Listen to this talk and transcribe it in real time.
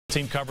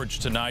Team coverage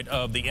tonight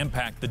of the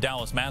impact the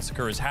Dallas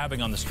massacre is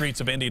having on the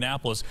streets of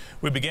Indianapolis.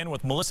 We begin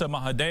with Melissa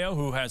Mahadeo,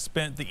 who has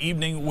spent the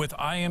evening with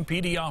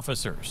IMPD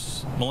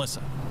officers.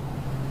 Melissa.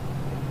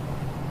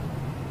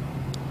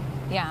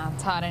 Yeah,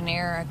 Todd and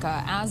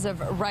Erica, as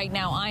of right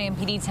now,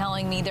 IMPD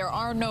telling me there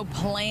are no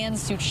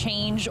plans to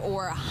change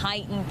or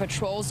heighten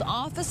patrols.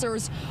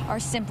 Officers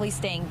are simply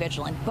staying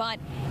vigilant. But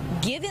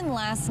given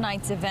last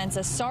night's events,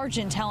 a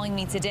sergeant telling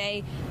me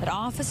today that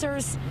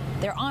officers,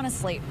 they're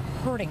honestly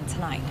hurting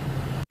tonight.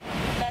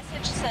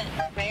 Message sent.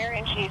 Mayor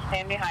and Chief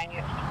stand behind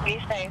you.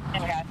 Be safe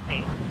and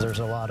Godspeed. There's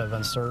a lot of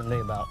uncertainty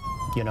about,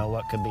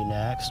 what could be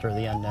next or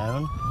the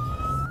unknown.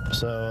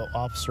 So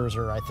officers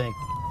are, I think,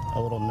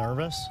 a little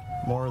nervous.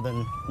 More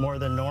than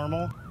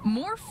normal.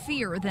 More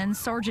fear than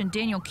Sergeant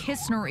Daniel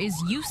Kistner is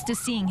used to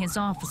seeing his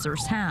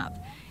officers have,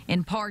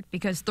 in part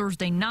because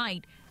Thursday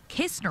night,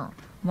 Kistner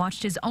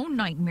watched his own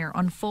nightmare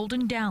unfold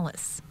in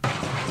Dallas.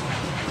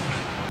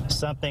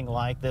 Something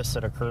like this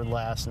that occurred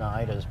last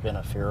night has been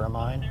a fear of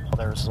mine.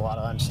 There's a lot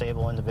of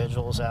unstable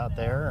individuals out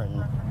there,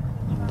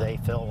 and they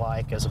feel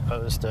like, as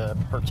opposed to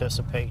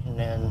participating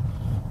in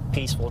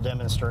peaceful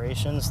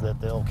demonstrations,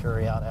 that they'll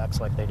carry out acts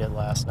like they did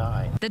last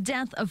night. The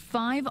death of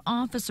 5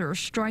 officers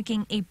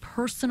striking a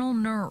personal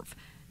nerve.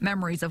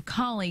 Memories of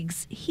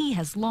colleagues he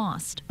has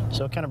lost.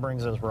 So it kind of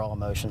brings those raw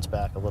emotions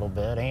back a little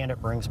bit, and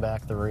it brings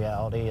back the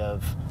reality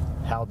of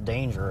how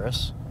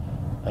dangerous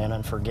and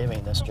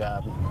unforgiving this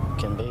job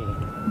can be.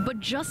 But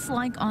just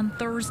like on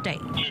Thursday,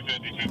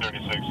 250,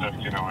 236,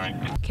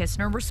 1708.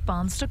 Kistner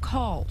responds to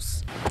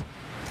calls.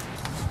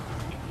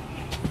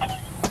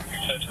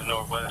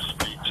 Northwest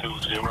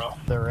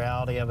 320. The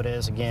reality of it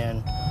is, again,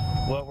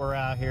 what we're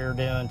out here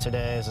doing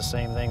today is the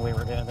same thing we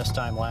were doing this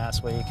time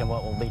last week and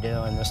what we'll be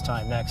doing this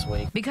time next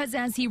week. Because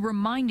as he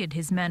reminded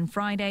his men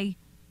Friday,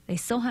 they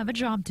still have a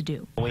job to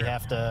do. We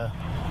have to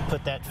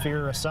put that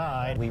fear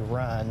aside. We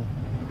run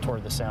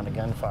toward the sound of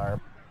gunfire.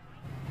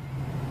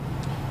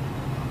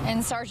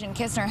 And Sergeant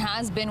Kistner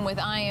has been with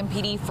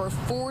IMPD for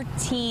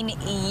 14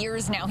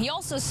 years now. He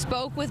also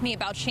spoke with me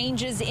about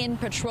changes in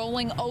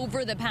patrolling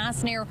over the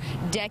past near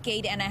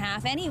decade and a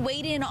half. And he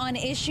weighed in on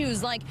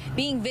issues like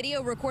being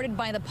video recorded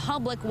by the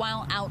public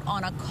while out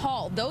on a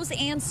call. Those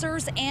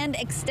answers and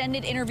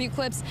extended interview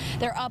clips,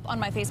 they're up on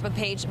my Facebook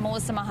page,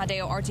 Melissa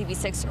Mahadeo,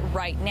 RTV6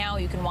 right now.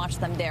 You can watch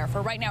them there.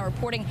 For right now,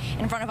 reporting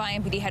in front of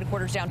IMPD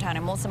headquarters downtown,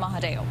 I'm Melissa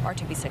Mahadeo,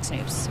 RTV6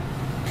 News.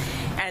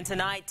 And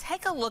tonight,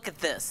 take a look at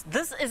this.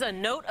 This is a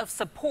note of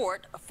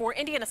support for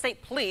Indiana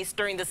State Police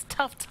during this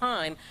tough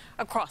time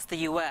across the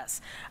U.S.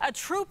 A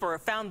trooper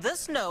found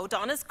this note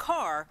on his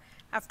car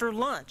after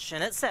lunch,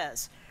 and it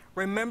says,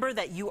 "Remember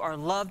that you are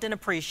loved and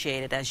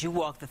appreciated as you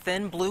walk the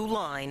thin blue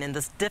line in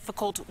this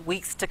difficult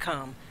weeks to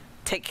come.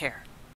 Take care."